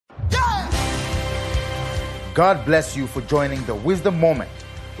God bless you for joining the Wisdom Moment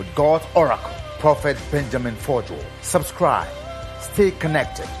with God's Oracle, Prophet Benjamin Forjo. Subscribe, stay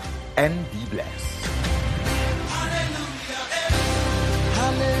connected, and be blessed.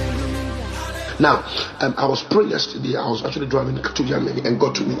 Now, I was praying yesterday. I was actually driving to Germany, and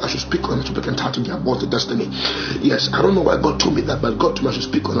God told me I should speak on a topic entitled the aborted destiny. Yes, I don't know why God told me that, but God told me I should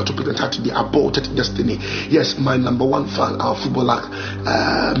speak on a topic entitled the aborted destiny. Yes, my number one fan, our footballer,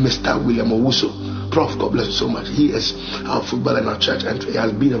 Mr. William Owusu. Prof, God bless you so much. He is our footballer in our church, and he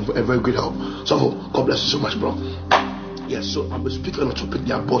has been a very great help. So, God bless you so much, bro. Yes, so I'm speaking on a topic,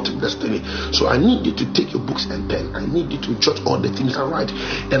 the aborted destiny. So I need you to take your books and pen. I need you to jot all the things I write,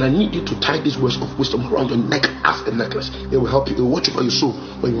 and I need you to tie these words of wisdom around your neck as a necklace. It will help you. It will watch over your soul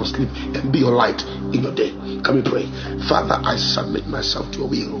when you are asleep and be your light in your day. Can we pray? Father, I submit myself to your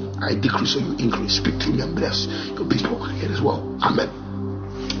will. I decrease so you increase. Speak through me and bless your people. It is well. Amen.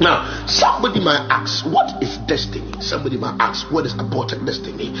 Now, somebody might ask, what is destiny? Somebody might ask, what is aborted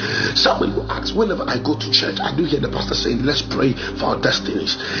destiny? Somebody will ask, whenever I go to church, I do hear the pastor saying, let's pray for our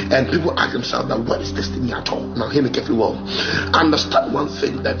destinies. And people ask themselves, that what is destiny at all? Now, hear me carefully well. Understand one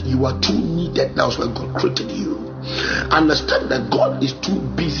thing, that you are too needed. That's why God created you. Understand that God is too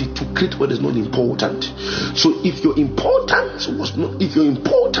busy to create what is not important. So if your importance or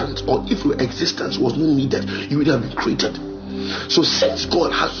if your existence was not needed, you would have been created. So since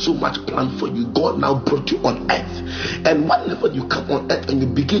God has so much plan for you, God now brought you on earth. And whenever you come on earth and you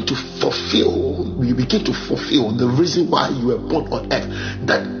begin to fulfill the reason why you were born on earth,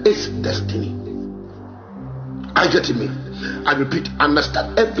 that is destiny. Are you getting me? I repeat,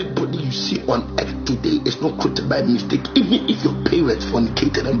 understand, everybody you see on earth today is not created by mistake. Even if your parents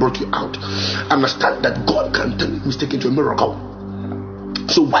fornicated and brought you out, understand that God can turn a mistake into a miracle.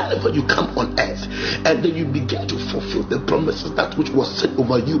 So whenever you come on earth and then you begin to fulfill the promises that which was set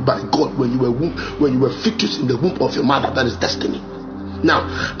over you by God when you were fetus in the womb of your mother, that is destiny. Now,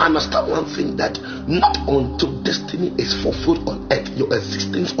 understand one thing, that not until destiny is fulfilled on earth, your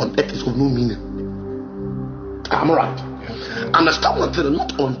existence on earth is of no meaning. Am I right? Understand one thing,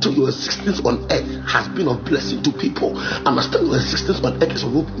 not until your existence on earth has been of blessing to people, understand your existence on earth is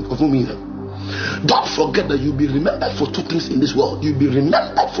of no meaning. Don't forget that you'll be remembered for two things in this world. You'll be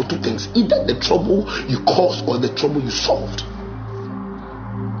remembered for two things: either the trouble you caused or the trouble you solved.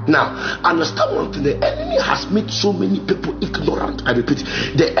 Now, understand one thing: the enemy has made so many people ignorant. I repeat,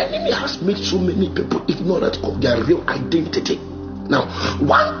 the enemy has made so many people ignorant of their real identity. Now,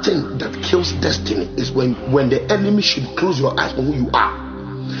 one thing that kills destiny is when the enemy should close your eyes on who you are.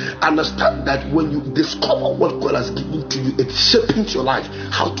 Understand that when you discover what God has given to you, it's shaping your life,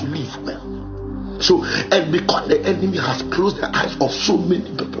 how to live well. So, and because the enemy has closed the eyes of so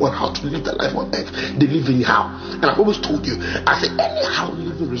many people on how to live their life on earth, they live anyhow. And I've always told you, I say, anyhow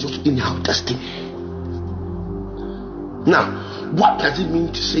living results in anyhow destiny. Now, what does it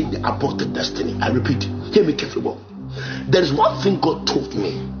mean to say the aborted destiny? I repeat, hear me carefully. There is one thing God told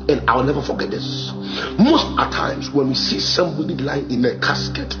me, and I will never forget this. Most at times, when we see somebody lying in a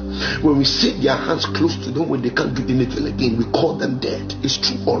casket, when we see their hands close to them when they can't do anything again, we call them dead. It's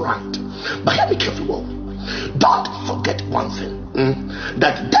true, all right. But hear me carefully. Don't forget one thing,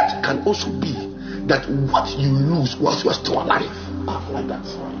 that death can also be that what you lose whilst you are still alive. Like that.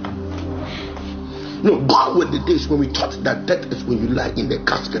 No, gone were the days when we thought that death is when you lie in the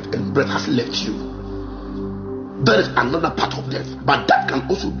casket and breath has left you. That is another part of death. But that can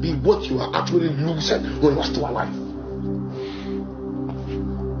also be what you are actually losing when you are still alive.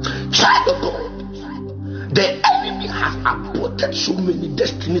 Child of God, the enemy has aborted so many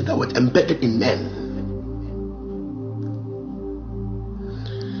destinies that were embedded in men.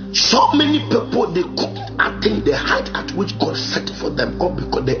 So many people, they couldn't attain the height at which God set for them, all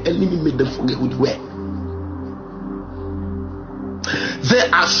because the enemy made them forget who they were.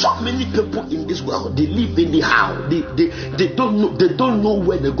 There are so many people in this world, they live anyhow. They don't know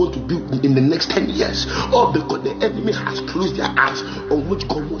where they're going to be in the next 10 years. All because the enemy has closed their eyes on what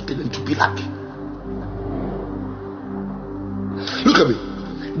God wanted them to be like. Look at me.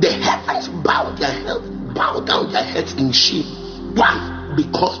 The heavens bow down their heads in shame. Why?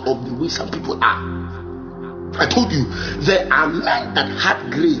 Because of the way some people are. I told you, there are men that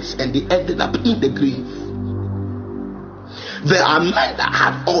had grace and they ended up in the grave. There are men that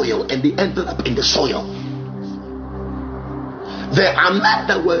had oil and they ended up in the soil. There are men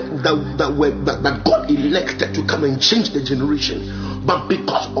that God elected to come and change the generation, but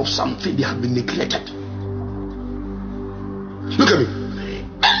because of something they have been neglected. Look at me.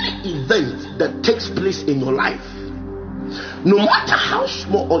 Any event that takes place in your life, no matter how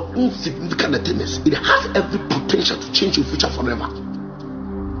small or insignificant it is, it has every potential to change your future forever.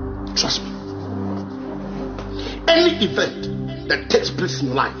 Trust me. any event that takes place in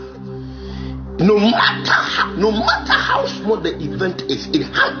your life, no matter how small the event is, it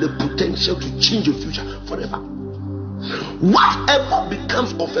has the potential to change your future forever. Whatever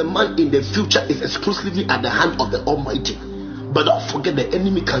becomes of a man in the future is exclusively at the hand of the Almighty. But don't forget, the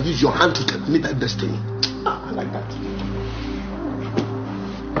enemy can use your hand to terminate that destiny. I like that.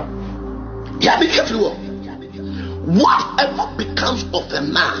 Yeah, be careful. Whatever becomes of a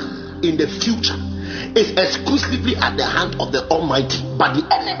man in the future is exclusively at the hand of the Almighty, but the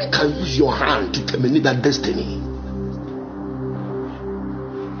enemy can use your hand to terminate that destiny.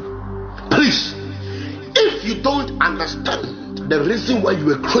 Please, if you don't understand the reason why you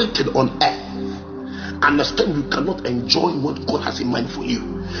were created on earth, understand you cannot enjoy what God has in mind for you,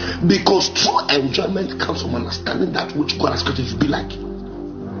 because true enjoyment comes from understanding that which God has created you to be like.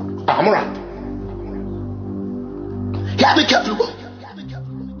 I'm alright. Yeah, be careful.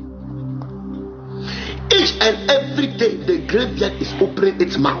 Each and every day the graveyard is opening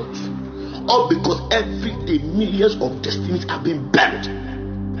its mouth, all because every day millions of destinies are being buried.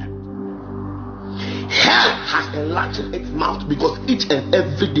 Hell has enlarged its mouth because each and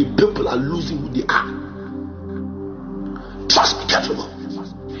every day people are losing who they are. Trust me, careful.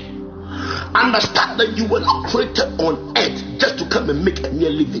 Understand that you were not created on earth just to come and make a mere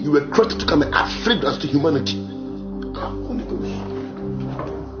living. You were created to come and add fragrance to humanity.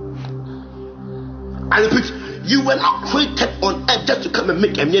 I repeat, you were not created on earth just to come and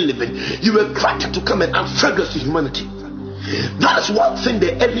make a mere living. You were created to come and add fragrance to humanity. That is one thing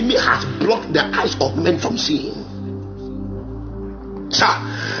the enemy has blocked the eyes of men from seeing. Sir,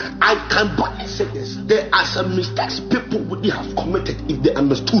 I can boldly say this. There are some mistakes people would have committed if they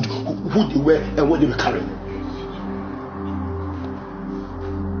understood who they were and what they were carrying.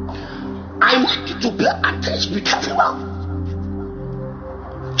 I want you to pay attention. Be careful.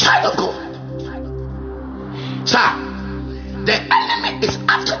 Child of God. Sir, the enemy is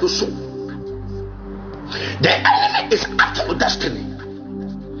after the soul. The enemy is after your destiny.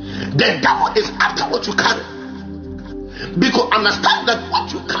 The devil is after what you carry. Because understand that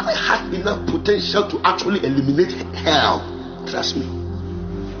what you carry has enough potential to actually eliminate hell. Trust me.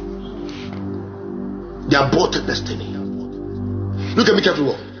 They aborted destiny. Look at me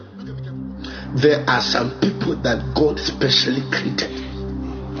carefully. There are some people that God specially created.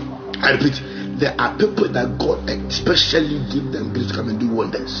 I repeat, there are people that God especially gave them grace to come and do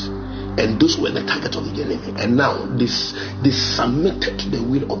wonders. And those were the target of the enemy. And now they submitted to the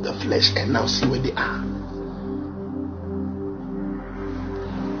will of the flesh, and now see where they are.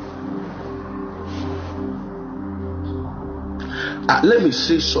 Let me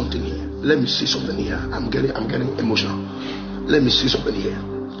say something here. I'm getting emotional. Let me say something here.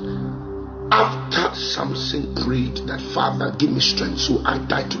 After Samson prayed that, Father, give me strength so I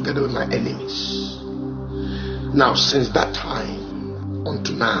die together with my enemies. Now, since that time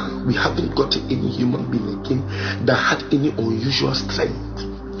until now, we haven't gotten any human being again that had any unusual strength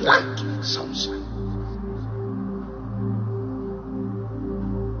like Samson.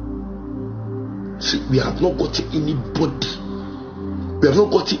 See, we have not gotten anybody. We have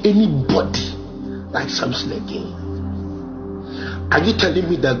not gotten anybody like Samson again. Are you telling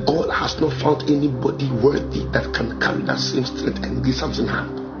me that God has not found anybody worthy that can carry that same strength and give Samson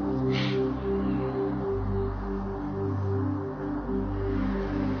hand?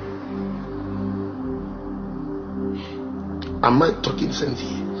 Am I talking sense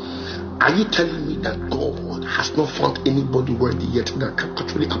here? Are you telling me that God has not found anybody worthy yet that can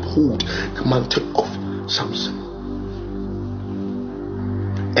actually uphold the mantle of Samson?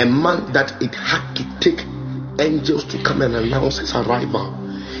 A man that it had to take angels to come and announce his arrival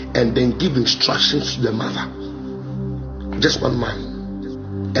and then give instructions to the mother. Just one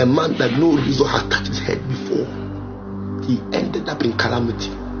man. A man that no reason had touched his head before. He ended up in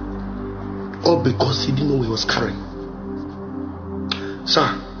calamity. All because he didn't know what he was carrying.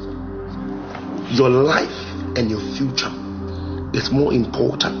 Sir, your life and your future is more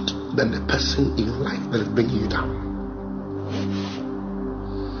important than the person in your life that is bringing you down.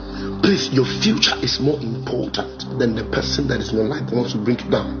 Please, your future is more important than the person that is in your life that wants to bring you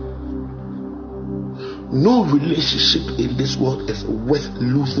down. No relationship in this world is worth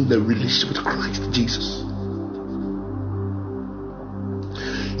losing the relationship with Christ Jesus.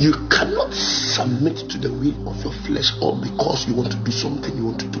 You cannot submit to the will of your flesh, or because you want to do something you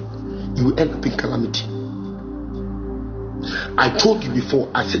want to do. You will end up in calamity. I told you before,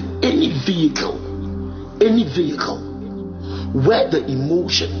 I said any vehicle where the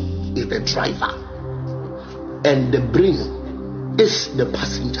emotion is the driver and the brain is the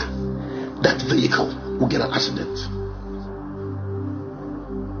passenger, that vehicle will get an accident.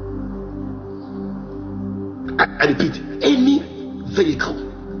 I repeat, any vehicle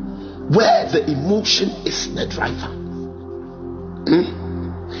where the emotion is the driver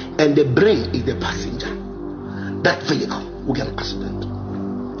and the brain is the passenger, that vehicle will get an accident.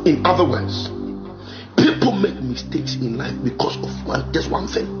 In other words, people make mistakes in life because of just one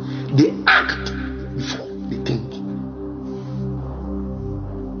thing. They act before they think.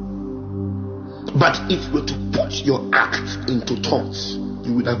 But if you were to put your acts into thoughts,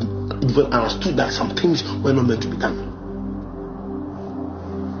 you would have even understood that some things were not meant to be done.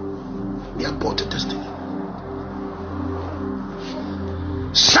 They aborted destiny.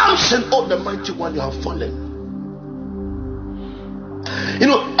 Samson, oh the mighty one, you have fallen. You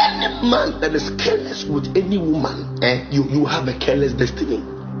know, any man that is careless with any woman, you have a careless destiny.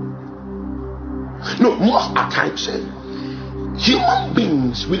 No, most at times, human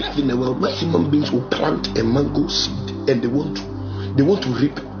beings, we live in a world where human beings will plant a mango seed and they want to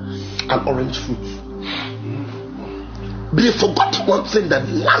reap an orange fruit. But they forgot one thing, that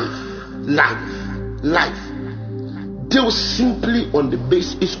life deals simply on the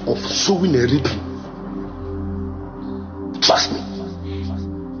basis of sowing and reaping. Trust me.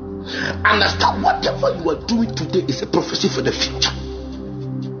 Understand, whatever you are doing today is a prophecy for the future.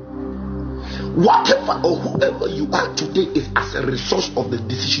 Whatever or whoever you are today is as a result of the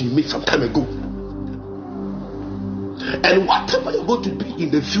decision you made some time ago. And whatever you're going to be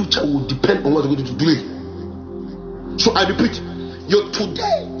in the future will depend on what you're going to do today. So I repeat, your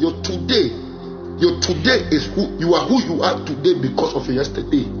today is who you are today because of your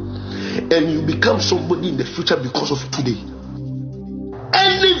yesterday. And you become somebody in the future because of today.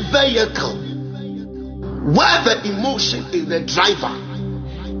 Any vehicle where the emotion is the driver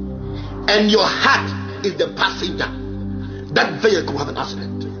and your heart is the passenger, that vehicle will have an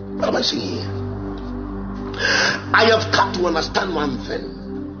accident. What am I saying here? I have come to understand one thing.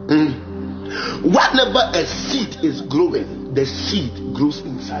 Whenever a seed is growing, the seed grows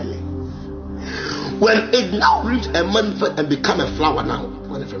in silence. When it now reaches a month and becomes a flower now,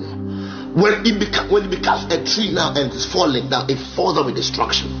 when it becomes a tree now and it's falling down, it falls down with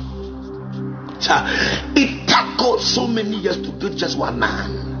destruction. So it took God so many years to build just one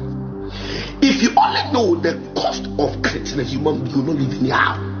man. If you only know the cost of creating a human being, you will not live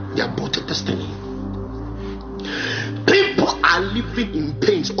anyhow. They aborted destiny. People are living in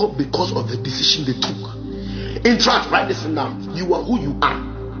pains all because of the decision they took. In fact, write this down. You are who you are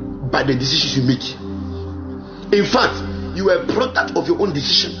by the decisions you make. In fact, you are a product of your own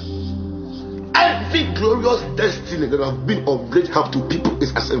decision. Every glorious destiny that have been of great help to people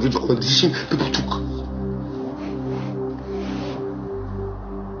is as a result of the decision people took.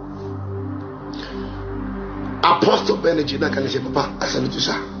 Apostle Benedict, that can say, Papa, I said to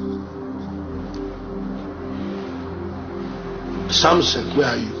sir. Samson, where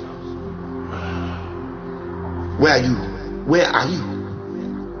are you? Where are you? Where are you?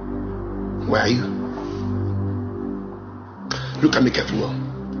 Where are you? Look at me carefully.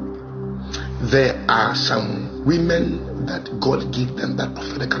 There are some women that God gave them that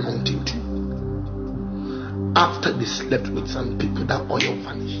prophetic anointing to. After they slept with some people, that oil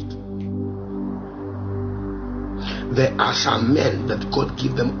vanished. There are some men that God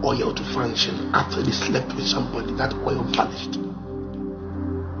gave them oil to function. After they slept with somebody, that oil vanished.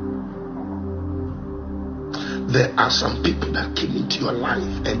 There are some people that came into your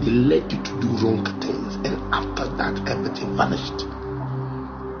life and they led you to do wrong things, and after that everything vanished.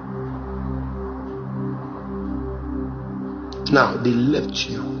 Now they left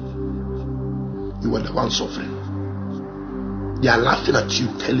you. You were the one suffering. They are laughing at you,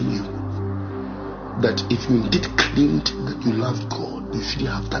 telling you that if you indeed claimed that you loved God, you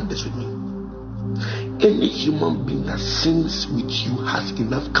shouldn't have done this with me. Any human being that sins with you has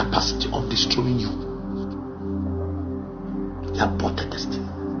enough capacity of destroying you. You aborted destiny.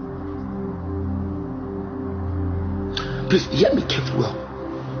 Please hear me carefully well.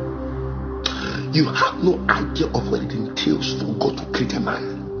 You have no idea of what it entails for God to create a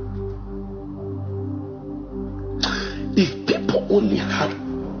man. If people only had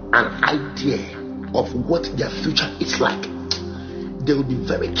an idea of what their future is like, they will be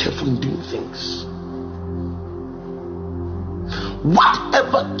very careful in doing things.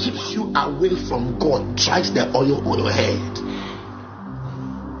 Whatever keeps you away from God drives the oil on your head.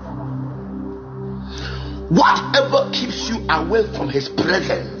 Whatever keeps you away from His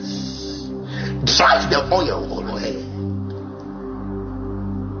presence drives the oil on your head.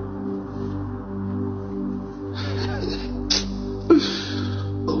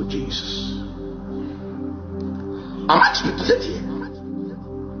 Oh Jesus. Am I speaking to that here?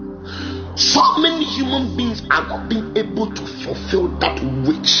 So many human beings are not being able to fulfill that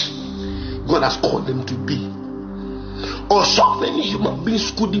which God has called them to be Or so many human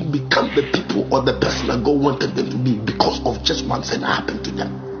beings couldn't become the people or the person that God wanted them to be because of just one thing that happened to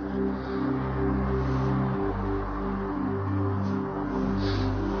them.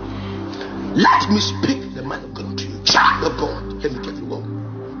 Let me speak the man of God to you. Child of God, let me get you well.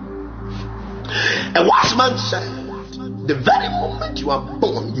 A wise man said, the very moment you are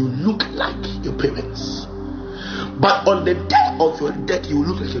born, you look like your parents. But on the day of your death, you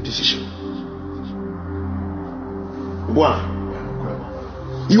look like your decision. Why?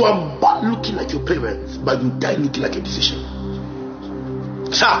 You are born looking like your parents, but you die looking like your decision.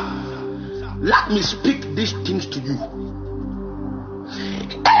 Sir, let me speak these things to you.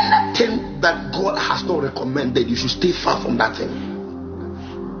 Anything that God has not recommended, you should stay far from that thing.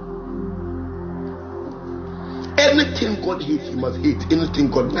 Anything God hates, you must hate. Anything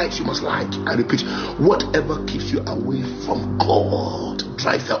God likes, you must like. I repeat, whatever keeps you away from God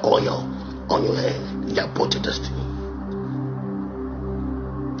drives the oil on your head. You abort your destiny.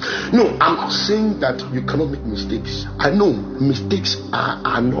 No, I'm not saying that you cannot make mistakes. I know mistakes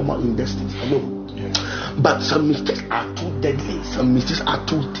are normal in destiny. I know. But some mistakes are too deadly. Some mistakes are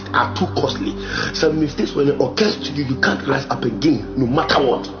too costly. Some mistakes, when it occurs to you, you can't rise up again, no matter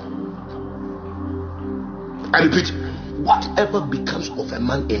what. I repeat, whatever becomes of a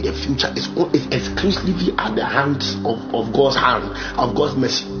man in the future is exclusively at the hands of God's hand, of God's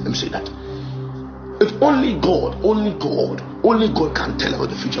mercy. Let me say that. It's only God can tell what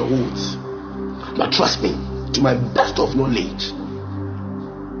the future holds. But trust me, to my best of knowledge,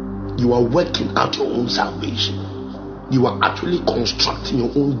 you are working out your own salvation. You are actually constructing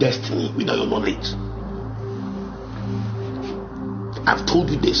your own destiny without your knowledge. I've told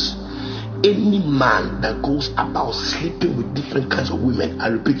you this. Any man that goes about sleeping with different kinds of women, I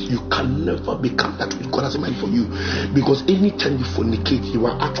repeat, you can never become that which God has in mind for you. Because anytime you fornicate, you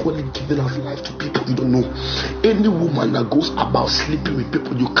are actually giving out life to people you don't know. Any woman that goes about sleeping with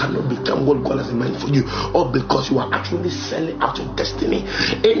people, you cannot become what God has in mind for you. Or because you are actually selling out your destiny.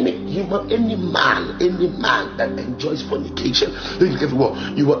 Any man that enjoys fornication, you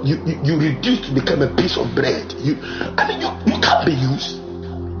reduce to become a piece of bread. You can't be used.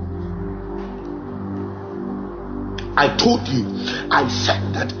 I told you, I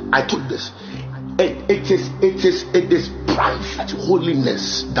said that, I told this. It is private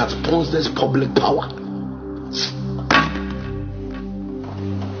holiness that sponsors public power.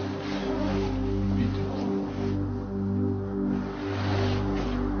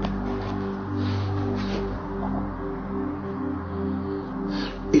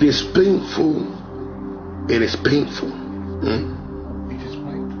 It is painful. It is painful. It is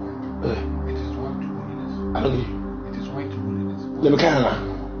right to It is right to holiness. I don't know. Let me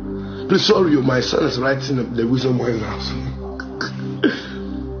Please, sorry, my son is writing the wisdom word now.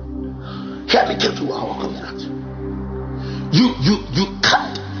 Hear me carefully how I come to that. You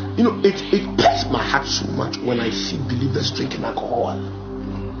can't. It pains my heart so much when I see believers drinking alcohol.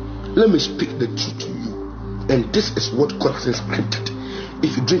 Let me speak the truth to you, and this is what God has scripted.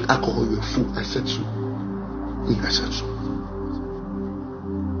 If you drink alcohol, you're a fool. I said so. I said so.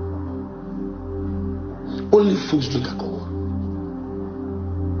 Only fools drink alcohol.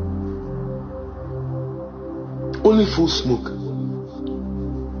 Only fools smoke.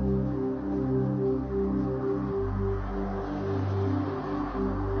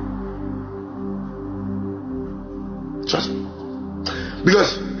 Trust me.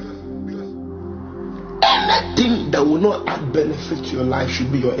 Because anything that will not add benefit to your life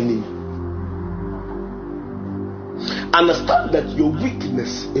should be your enemy. Understand that your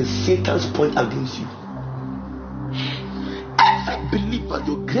weakness is Satan's point against you. Every believer,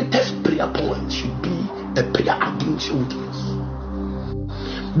 your greatest prayer point should be a prayer against your weakness,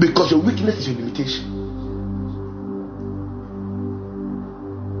 because your weakness is your limitation.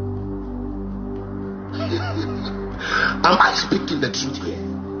 Am I speaking the truth here?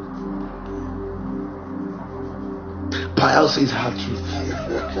 Paul says hard truth.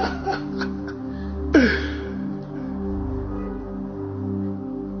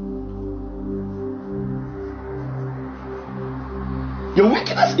 Your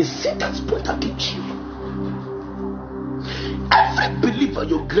weakness is Satan's point against you. Every believer,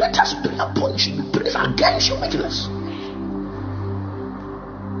 your greatest prayer point should be praise against your weakness.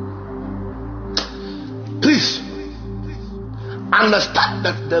 Please understand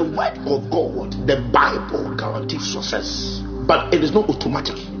that the word of God, the Bible, guarantees success, but it is not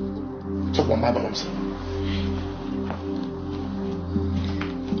automatic. That's what my Bible I'm saying.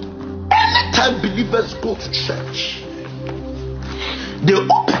 Anytime believers go to church, they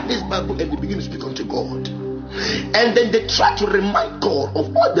open this Bible and they begin to speak unto God. And then they try to remind God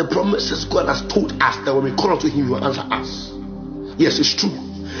of all the promises God has told us, that when we call unto him, he will answer us. Yes, it's true.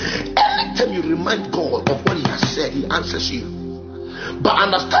 Anytime you remind God of what he has said, he answers you. But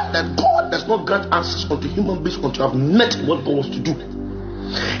understand that God does not grant answers unto human beings until you have met what God wants to do.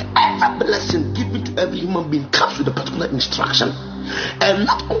 Every blessing given to every human being comes with a particular instruction, and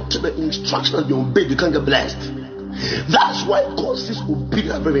not until the instruction has been obeyed you can get blessed. That's why God sees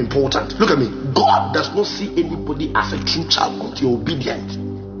obedience very important. Look at me. God does not see anybody as a true child until you're obedient.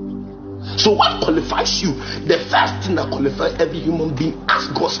 So what qualifies you? The first thing that qualifies every human being as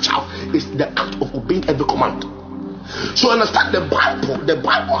God's child is the act of obeying every command. So understand the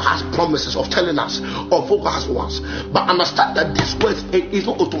Bible has promises of telling us of what God has for us. But understand that this word is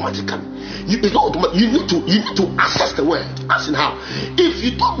not automatically. It's not automatic. You need to access the word. As in how? If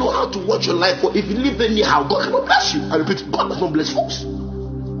you don't know how to watch your life, or if you live anyhow, God cannot bless you. I repeat, God does not bless folks.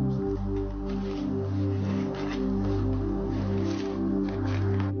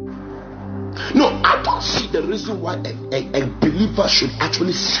 No, I don't see the reason why a believer should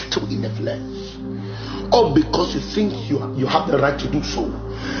actually settle in the flesh, or because you think you have the right to do so.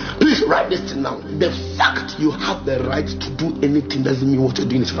 Please write this thing down. The fact you have the right to do anything doesn't mean what you're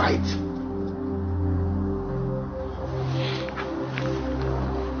doing is right.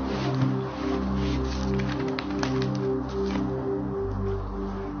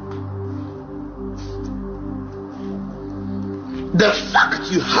 The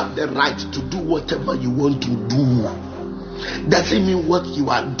fact you have the right to do whatever you want to do doesn't mean what you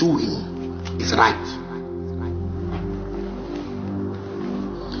are doing is right.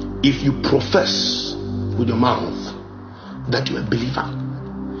 If you profess with your mouth that you're a believer,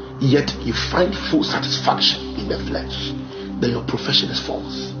 yet you find full satisfaction in the flesh, then your profession is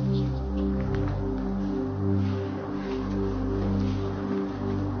false.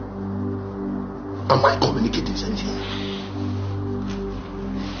 Am I communicating something?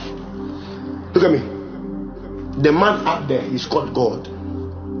 Look at me. The man out there is called God.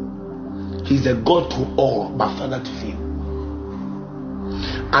 He's a God to all, but Father to few.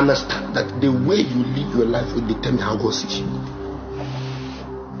 Understand that the way you live your life will determine how God sees you.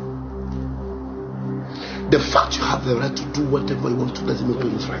 The fact you have the right to do whatever you want to doesn't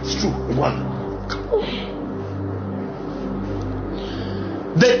mean it's right. It's true. One.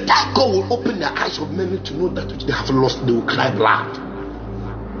 The time God will open the eyes of many to know that which they have lost, they will cry blood.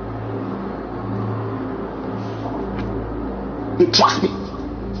 Trust me.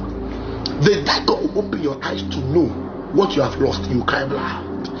 The day God will open your eyes to know what you have lost, you cry blood.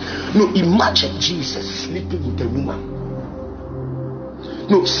 No, imagine Jesus sleeping with a woman.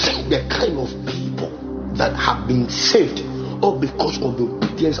 No, see the kind of people that have been saved all because of the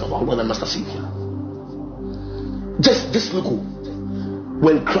obedience of our Lord and Master Savior. Just look,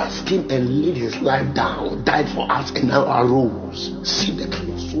 when Christ came and laid his life down, died for us, and now arose. See the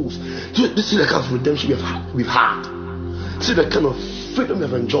kind of souls. This is the kind of redemption we've had. See the kind of freedom we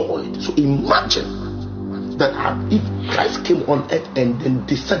have enjoyed. So imagine that if Christ came on earth and then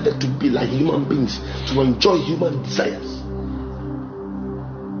decided to be like human beings, to enjoy human desires.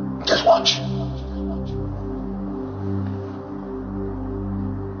 Just watch.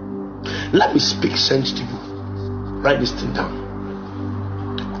 Let me speak sense to you. Write this thing down.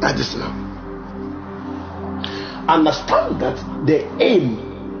 Write this down. Understand that the aim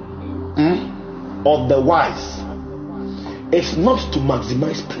of the wise is not to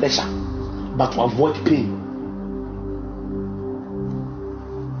maximize pleasure, but to avoid pain.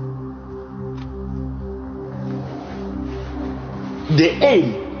 The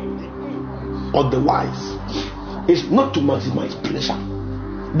aim of the wise is not to maximize pleasure,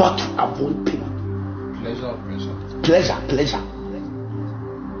 but to avoid pain. Pleasure.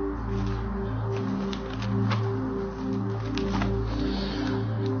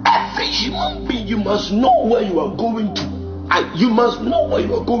 Every human being, you must know where you are going to. You must know where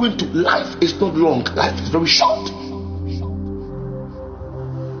you are going to. Life is not long. Life is very short.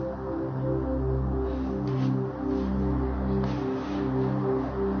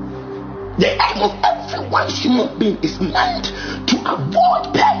 The aim of every wise human being is meant to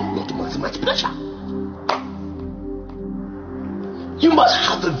avoid pain, not to maximize pleasure. You must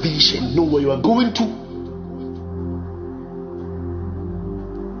have a vision, know where you are going to.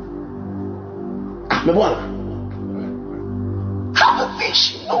 Have a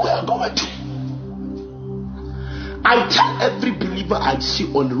vision, know where you are going to. I tell every believer I see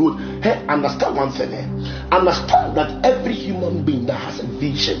on the road, hey, understand one thing. Understand that every human being that has a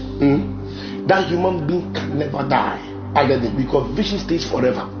vision, that human being can never die. I get it, because vision stays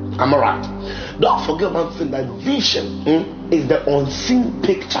forever. Am I right? Don't forget one thing, that vision is the unseen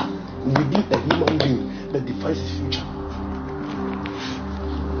picture within a human being that defines his future.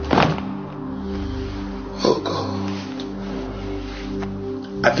 Oh God.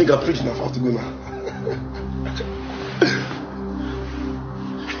 I think I'm preaching enough. I have to go now.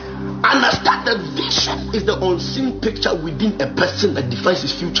 Understand that vision is the unseen picture within a person that defines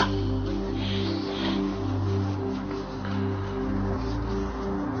his future.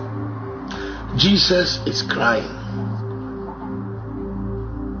 Jesus is crying.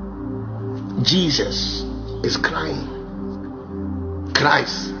 Jesus is crying.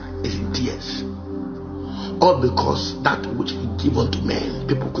 Christ is in tears. All because that which he gave unto men,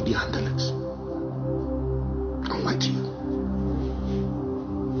 people couldn't handle it. Unlike you.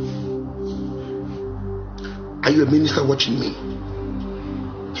 Are you a minister watching me?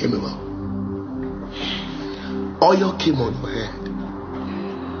 Hear me well. Oil came on your head.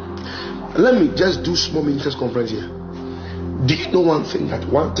 Let me just do small ministers conference here. Do you know one thing? That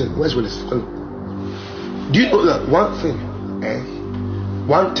one thing, where's Willis? Do you know that one thing?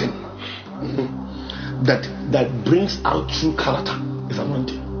 One thing that brings out true character is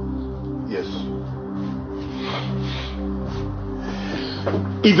anointing. Yes.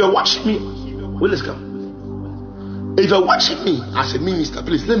 If you're watching me, Willis, come. If you're watching me as a minister,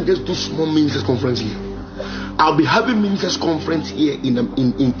 please let me just do small ministers conference here. I'll be having ministers conference here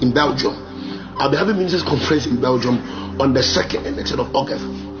in Belgium. I'll be having ministers conference in Belgium on the 2nd and the 3rd of August.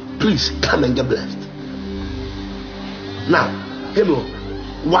 Please come and get blessed. Now, hello.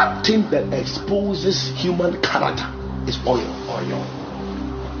 One thing that exposes human character is oil.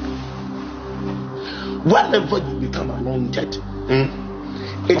 Whenever you become anointed,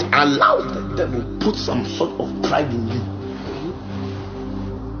 it allows the devil to put some sort of pride in you.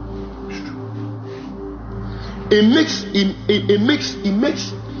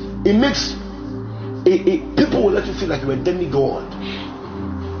 People will let you feel like you're a demigod.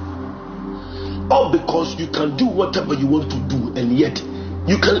 All because you can do whatever you want to do, and yet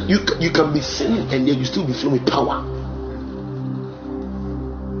you can be sinning, and yet you still be filled with power.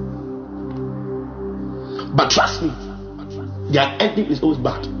 But trust me, their ending is always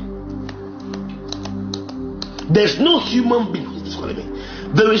bad. There's no human being.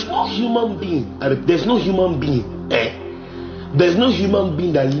 There is no human being. There's no human being. There's no human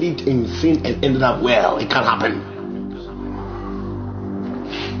being that lived in sin and ended up well. It can't happen.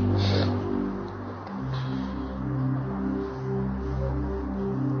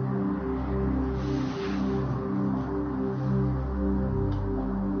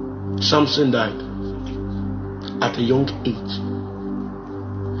 Samson died at a young age.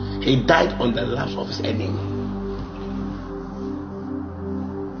 He died on the laps of his enemy.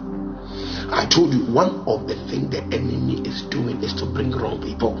 I told you, one of the things the enemy is doing is to bring wrong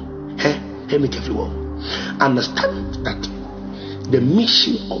people. Hear me carefully well. Understand that the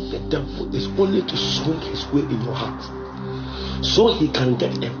mission of the devil is only to swing his way in your heart, so he can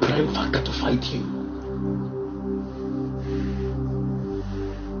get a prime factor to fight you.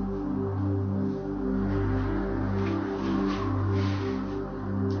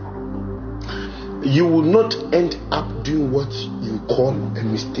 You will not end up doing what you call a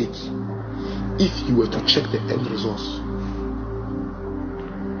mistake if you were to check the end results.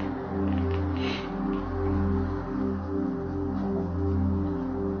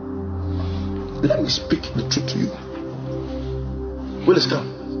 Let me speak the truth to you. Willis, come.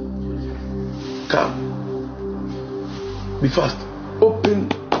 Be fast. Open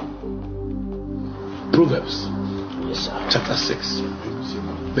Proverbs, chapter 6,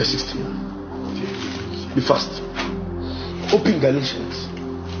 verse 16. Be fast. Open Galatians,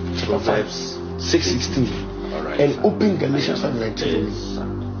 Proverbs 6:16, and open Galatians 5:19.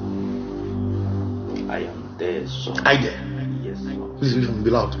 I am there, so I there. yes. Please be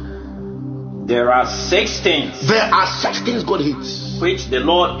loud. There are 6 things There are such things God hates. which the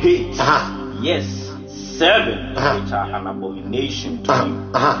Lord hates. Yes, 7 which are an abomination to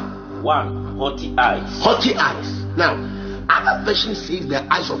him. 1, haughty eyes. Haughty eyes. Now, other version says the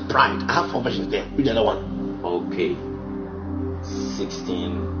eyes of pride. I have 4 versions there. Read the other one. Okay.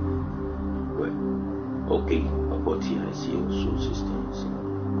 16. Well, okay. Haughty eyes here also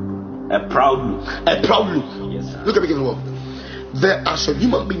 16. A proud look. A proud look. Yes, sir. Look at me, well. There are some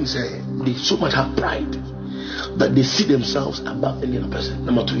human beings they so much have pride that they see themselves above any other person.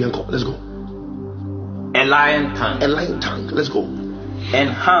 Number 2, Yanko. Let's go. A lying tongue. A lying tongue. Let's go. And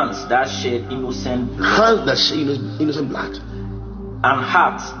hands that shed innocent blood. Hands that shed innocent blood. And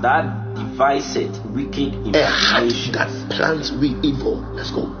hearts that deviseth wicked A heart imagination. that plans with evil.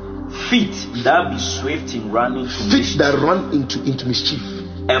 Let's go. Feet that be swift in running to Feet mischief. that run into mischief.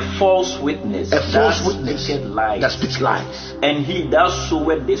 a false witness that speaks lies, and he that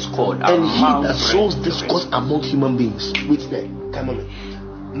soweth discord among human beings. Which there? Come on.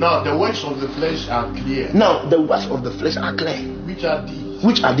 Now the works of the flesh are clear.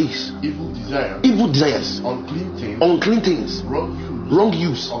 Which are these? Evil desires, unclean things, wrong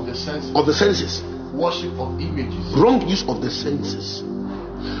use of the senses, worship of images, wrong use of the senses.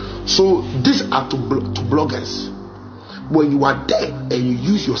 So these are to bloggers. When you are there and you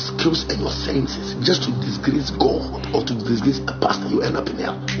use your skills and your senses just to disgrace God or to disgrace a pastor, you end up in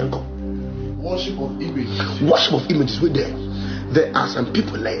hell. Worship of images. There are some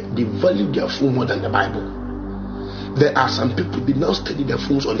people like they value their phone more than the Bible. There are some people they now study their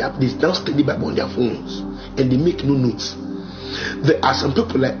phones on they now study Bible on their phones and they make no notes. There are some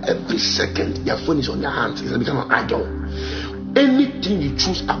people like every second their phone is on their hands. It's become an idol. Anything you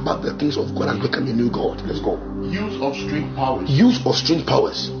choose about the things of God has become a new God. Let's go. Use of strange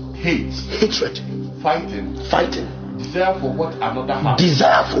powers. Hatred. Fighting. Desire for what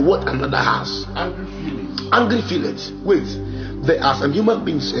another has. Angry feelings. Wait. There are some human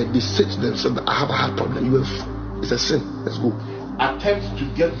beings they say to themselves that I have a heart problem. It's a sin. Let's go. Attempt to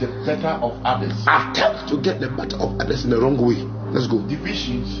get the better of others. In the wrong way. Let's go.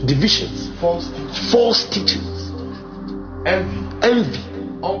 Divisions. False teachings. Envy.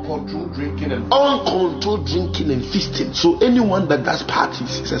 Uncontrolled drinking and feasting. So anyone that does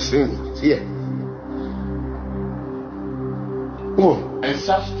parties is a sin. Yeah. And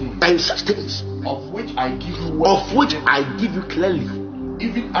such things. Of which I give you clearly.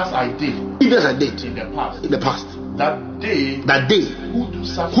 Even as I did in the past. That they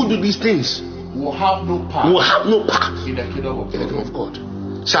who do these things will have no part in the kingdom of God.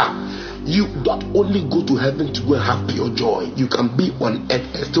 Sir, you don't only go to heaven to go and have pure joy. You can be on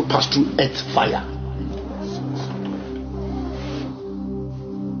earth and still pass through earth's fire.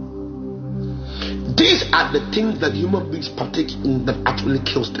 These are the things that human beings partake in that actually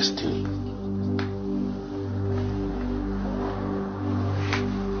kills destiny.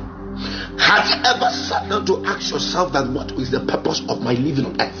 Have you ever sat down to ask yourself that what is the purpose of my living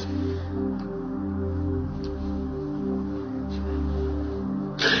on earth?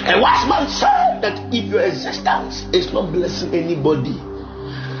 A wise man said that if your existence is not blessing anybody,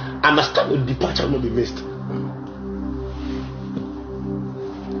 understand your departure will not be missed.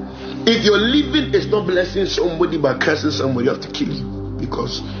 If your living is not blessing somebody by cursing somebody, you have to kill you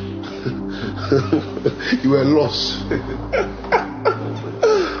because you are lost.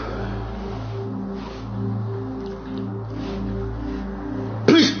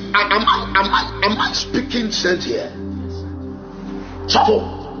 Please, am I speaking sense here? So,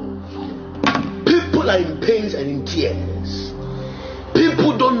 people are in pains and in tears.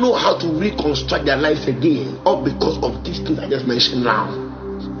 People don't know how to reconstruct their lives again, all because of these things I just mentioned now.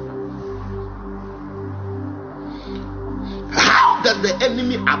 How does the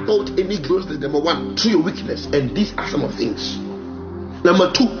enemy abort any growth? Number one, through your weakness, and these are some of the things.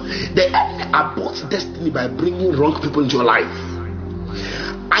 Number two, the enemy aborts destiny by bringing wrong people into your life.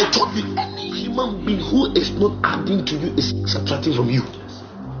 I told you, any human being who is not adding to you is subtracting from you.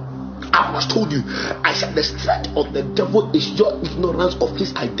 I was told you, I said the strength of the devil is your ignorance of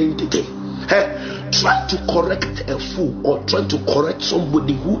his identity. Trying to correct a fool or trying to correct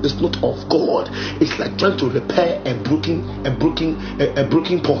somebody who is not of God, it's like trying to repair a broken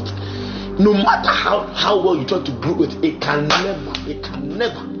pot. No matter how well you try to glue it, it can never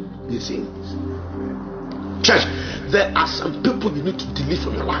be the same. Church, there are some people you need to delete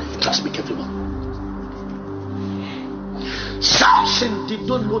from your life. Trust me, everyone. Samson did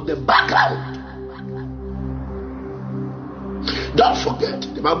not know the background. Don't forget,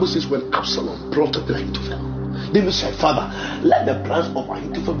 the Bible says when Absalom plotted with Ahithophel, David said, Father, let the plans of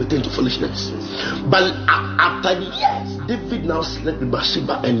Ahithophel be turned to foolishness. But after years, David now slept with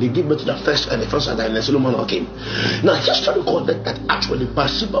Bathsheba and they gave birth to the first and the Solomon came. Now history recorded that actually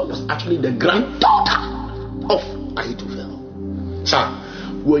Bathsheba was actually the granddaughter of Ahithophel. So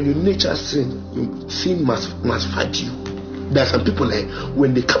when your nature sin must fight you. There are some people like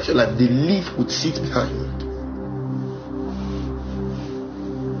when they capture life, they leave with seeds behind.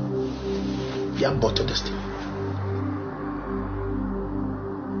 We are bought to destiny.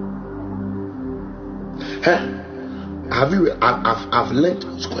 Have you? I've learned.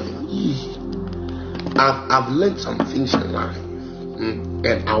 I've learned some things in life,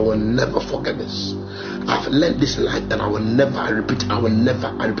 and I will never forget this. I've learned this in life, and I will never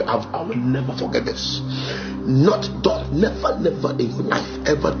forget this. Never in your life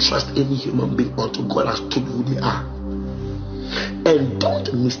ever trust any human being until God has told you who they are. And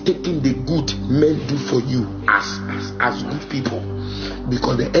don't mistaken the good men do for you as good people,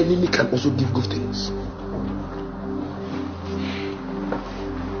 because the enemy can also give good things.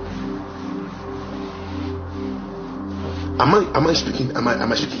 Am I speaking? Am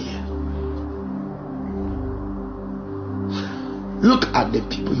I speaking here? Look at the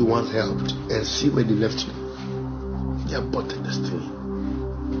people you once helped and see where they left you. They are bought in destiny.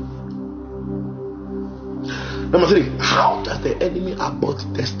 Number 3, how does the enemy abort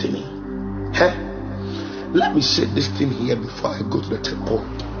destiny? Let me say this thing here before I go to the temple.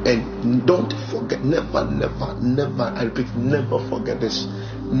 And don't forget, never, I repeat, never forget this.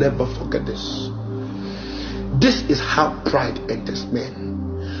 Never forget this. This is how pride enters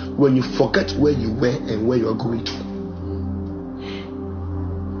men. When you forget where you were and where you are going to.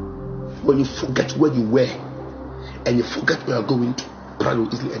 When you forget where you were and you forget where you are going to, pride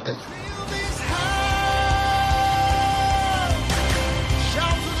will easily enter you.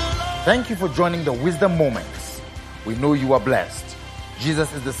 Thank you for joining the Wisdom Moments. We know you are blessed.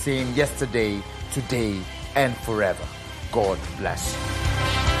 Jesus is the same yesterday, today, and forever. God bless you.